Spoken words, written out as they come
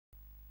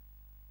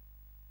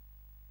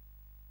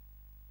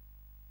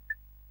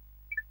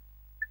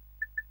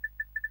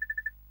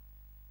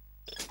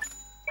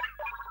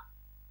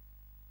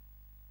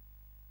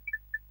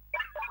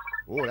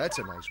Oh, that's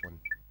a nice one.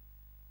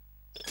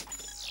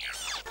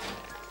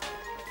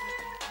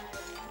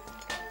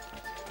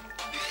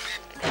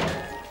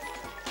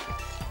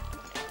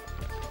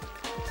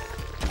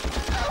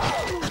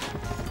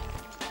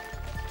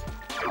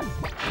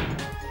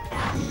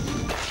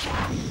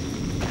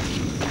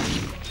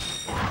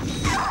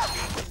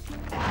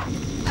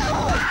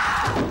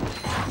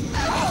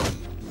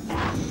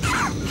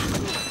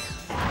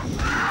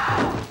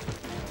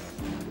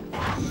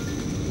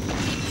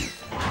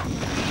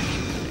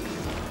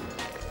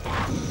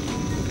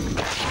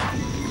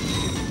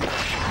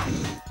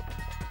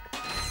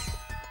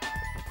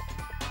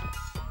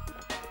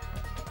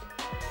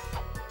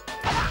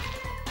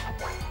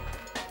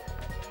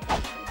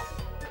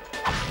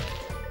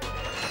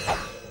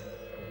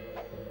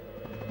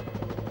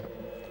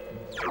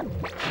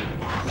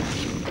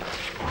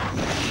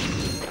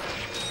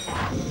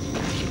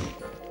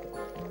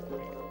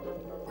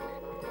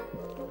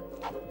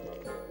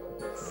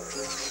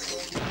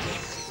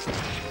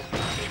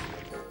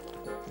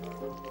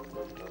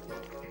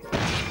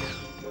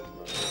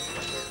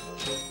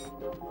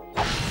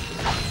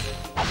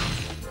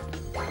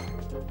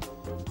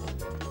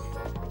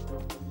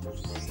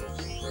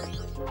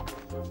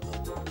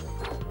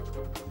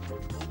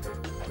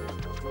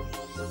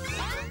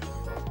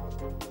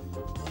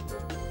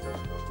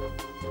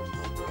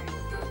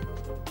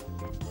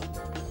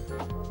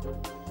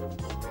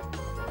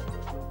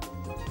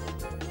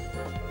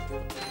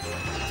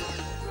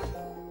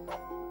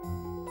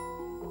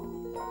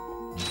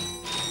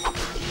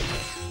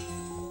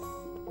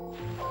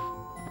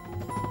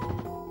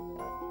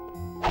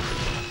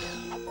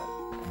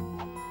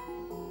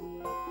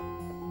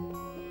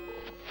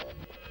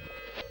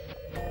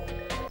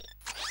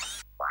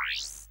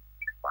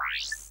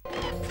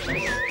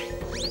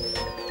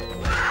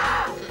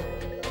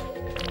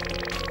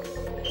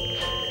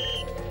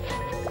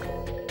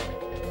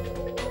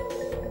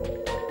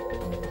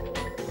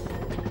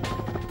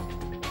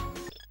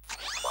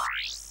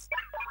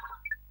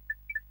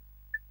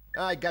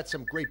 I got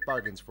some great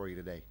bargains for you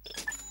today.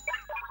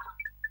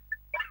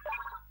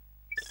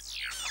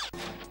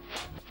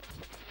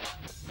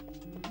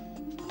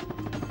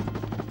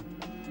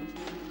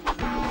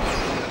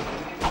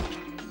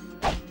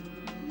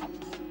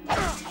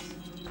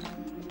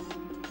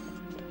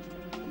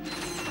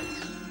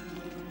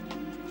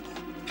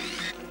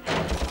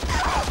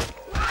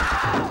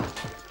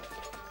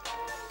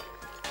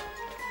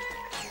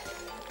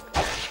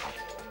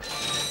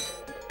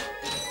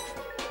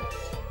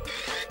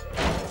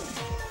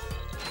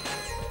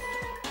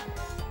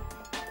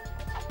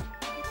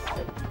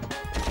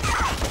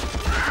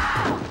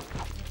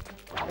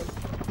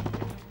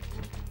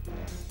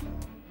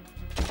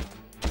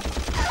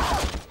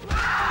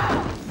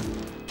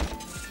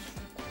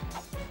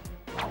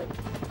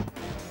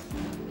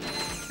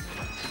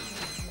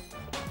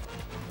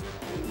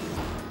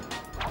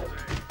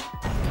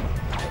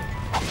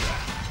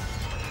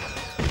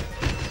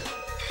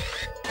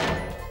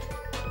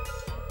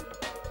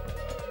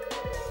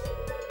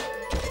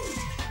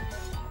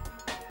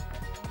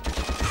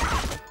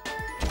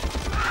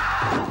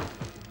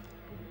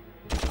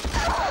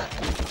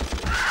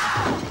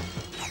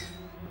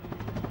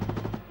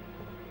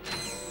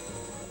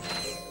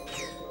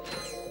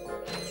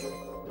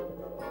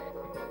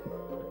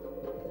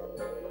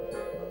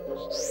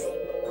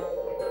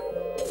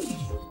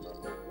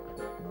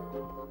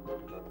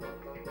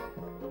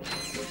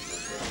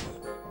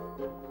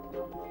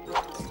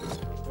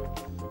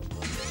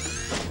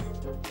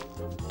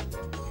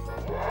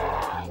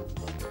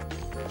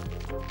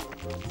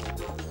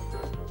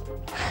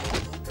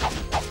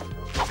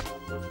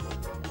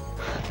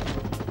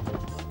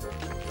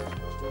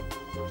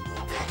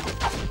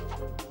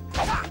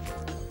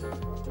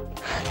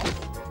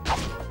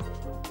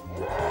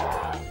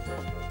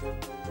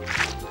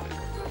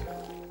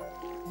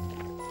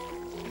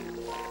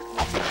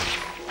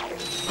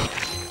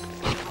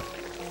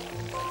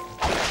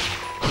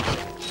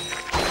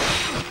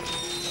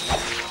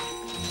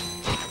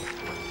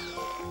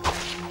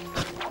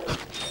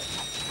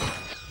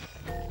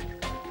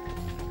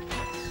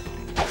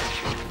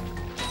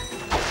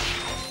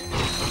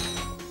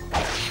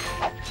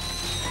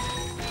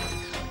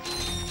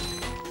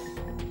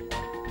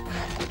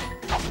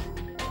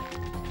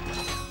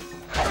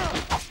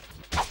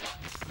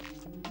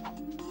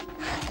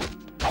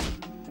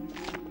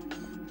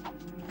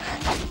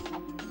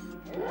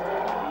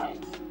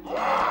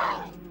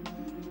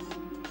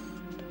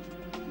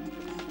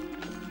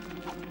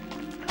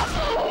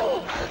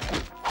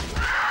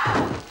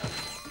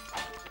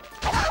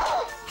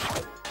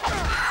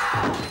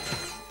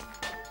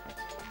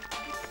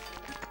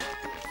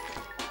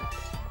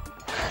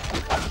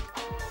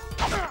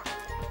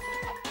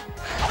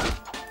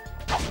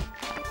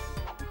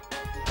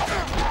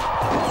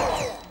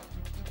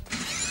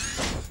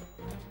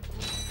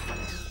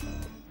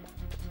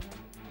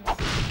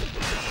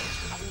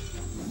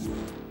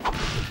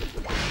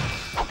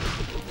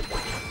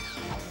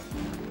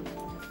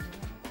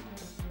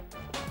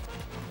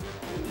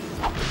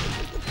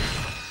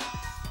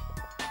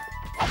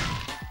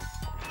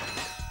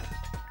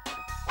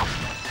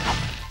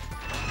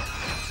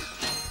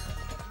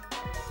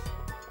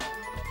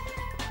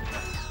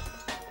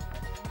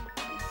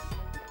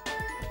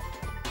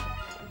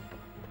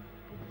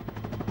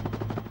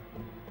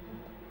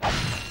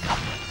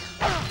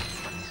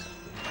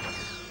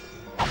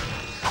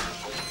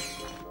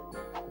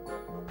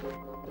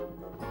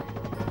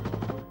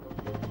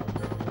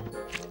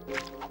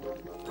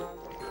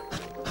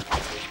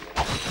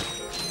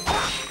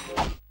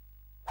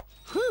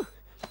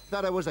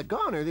 Thought I was a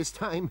goner this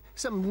time.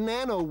 Some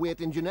nano-wit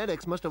in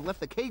genetics must have left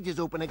the cages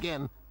open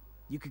again.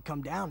 You could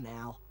come down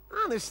now.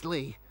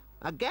 Honestly,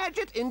 a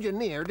gadget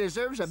engineer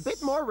deserves a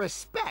bit more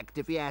respect,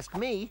 if you ask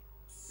me.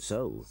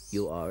 So,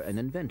 you are an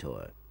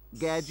inventor.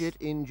 Gadget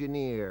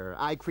engineer.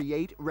 I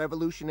create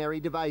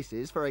revolutionary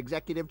devices for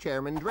Executive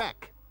Chairman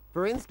Drek.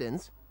 For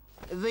instance,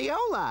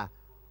 Viola.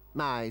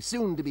 My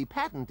soon-to-be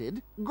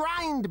patented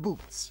grind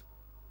boots.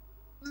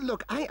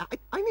 Look, I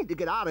need to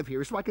get out of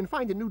here so I can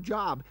find a new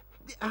job.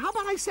 How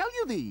about I sell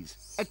you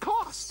these? At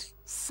cost.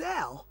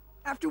 Sell?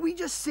 After we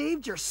just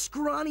saved your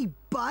scrawny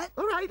butt?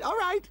 All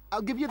right.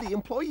 I'll give you the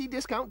employee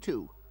discount,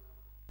 too.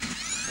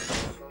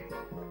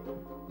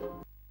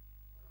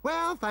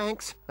 Well,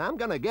 thanks. I'm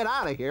gonna get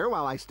out of here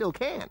while I still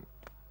can.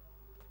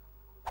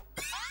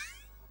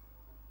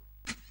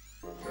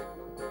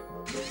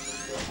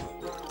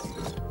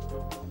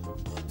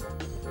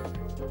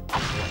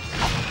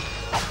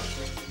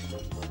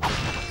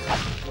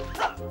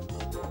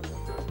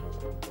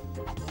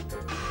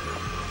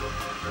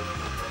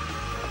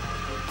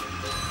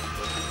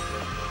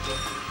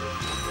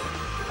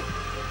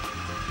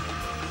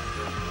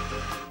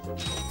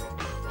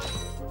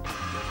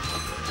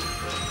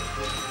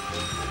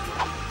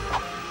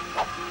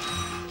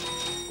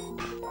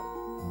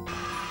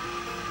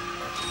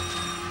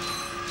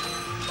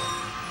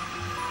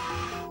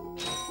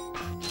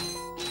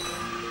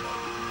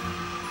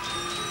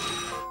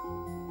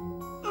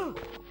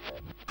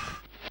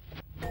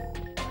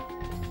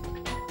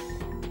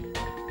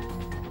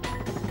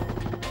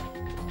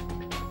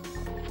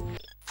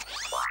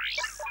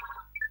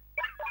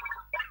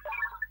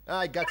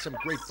 I got some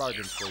great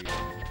bargains for you.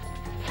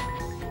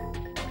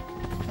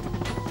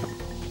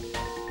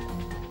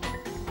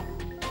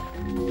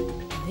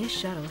 This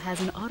shuttle has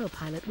an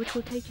autopilot which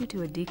will take you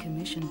to a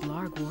decommissioned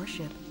Blarg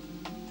warship.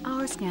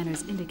 Our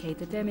scanners indicate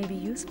that there may be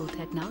useful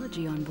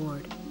technology on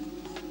board.